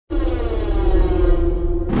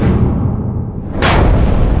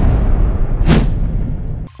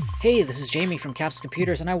Hey, this is Jamie from Capsule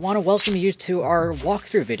Computers, and I want to welcome you to our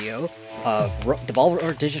walkthrough video of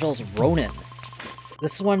Devolver Digital's RONIN.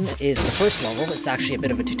 This one is the first level. It's actually a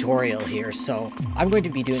bit of a tutorial here, so I'm going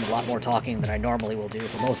to be doing a lot more talking than I normally will do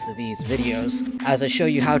for most of these videos, as I show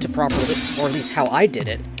you how to properly, or at least how I did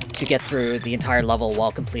it, to get through the entire level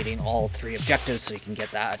while completing all 3 objectives so you can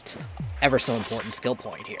get that ever so important skill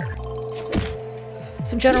point here.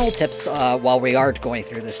 Some general tips while we are going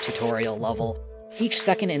through this tutorial level. Each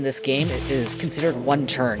second in this game is considered 1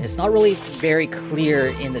 turn. It's not really very clear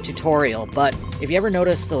in the tutorial, but if you ever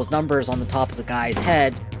notice those numbers on the top of the guy's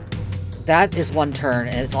head, that is 1 turn,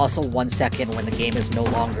 and it's also 1 second when the game is no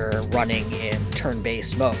longer running in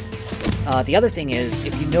turn-based mode. The other thing is,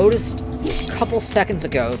 if you noticed a couple seconds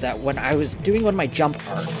ago that when I was doing one of my jump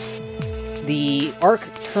arcs, the arc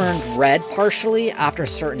turned red partially after a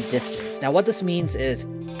certain distance. Now what this means is,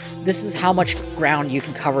 this is how much ground you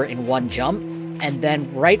can cover in 1 jump, and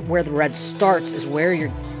then right where the red starts is where your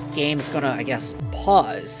game's gonna, I guess,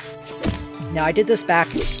 pause. Now I did this back,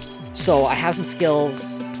 so I have some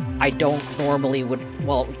skills I don't normally you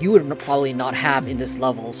would probably not have in this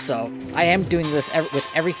level, so I am doing this with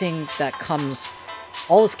everything that comes,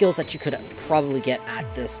 all the skills that you could probably get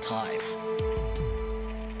at this time.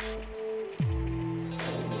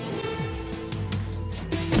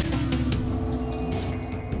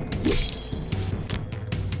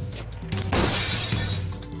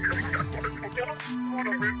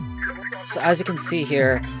 So as you can see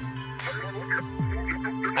here,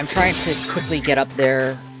 I'm trying to quickly get up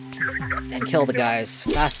there and kill the guy as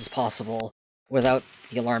fast as possible without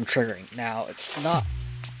the alarm triggering. Now, it's not...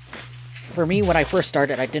 For me, when I first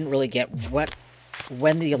started, I didn't really get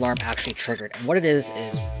when the alarm actually triggered. And what it is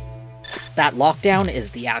that lockdown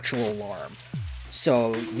is the actual alarm.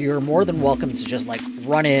 So you're more than welcome to just, like,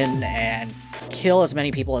 run in and kill as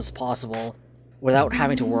many people as possible without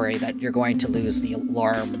having to worry that you're going to lose the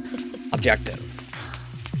alarm objective.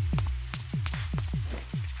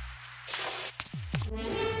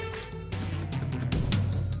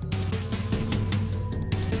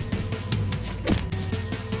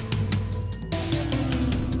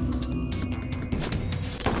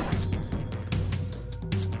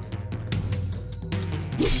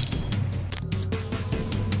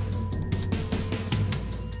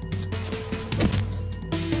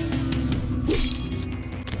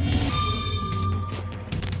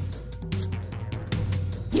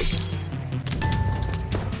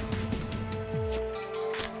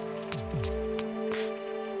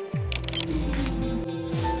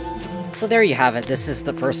 So there you have it. This is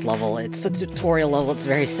the first level. It's a tutorial level. It's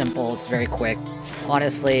very simple. It's very quick.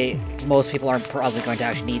 Honestly, most people aren't probably going to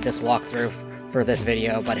actually need this walkthrough for this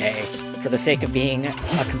video, but hey, for the sake of being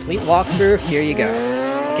a complete walkthrough, here you go.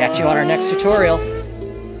 I'll catch you on our next tutorial.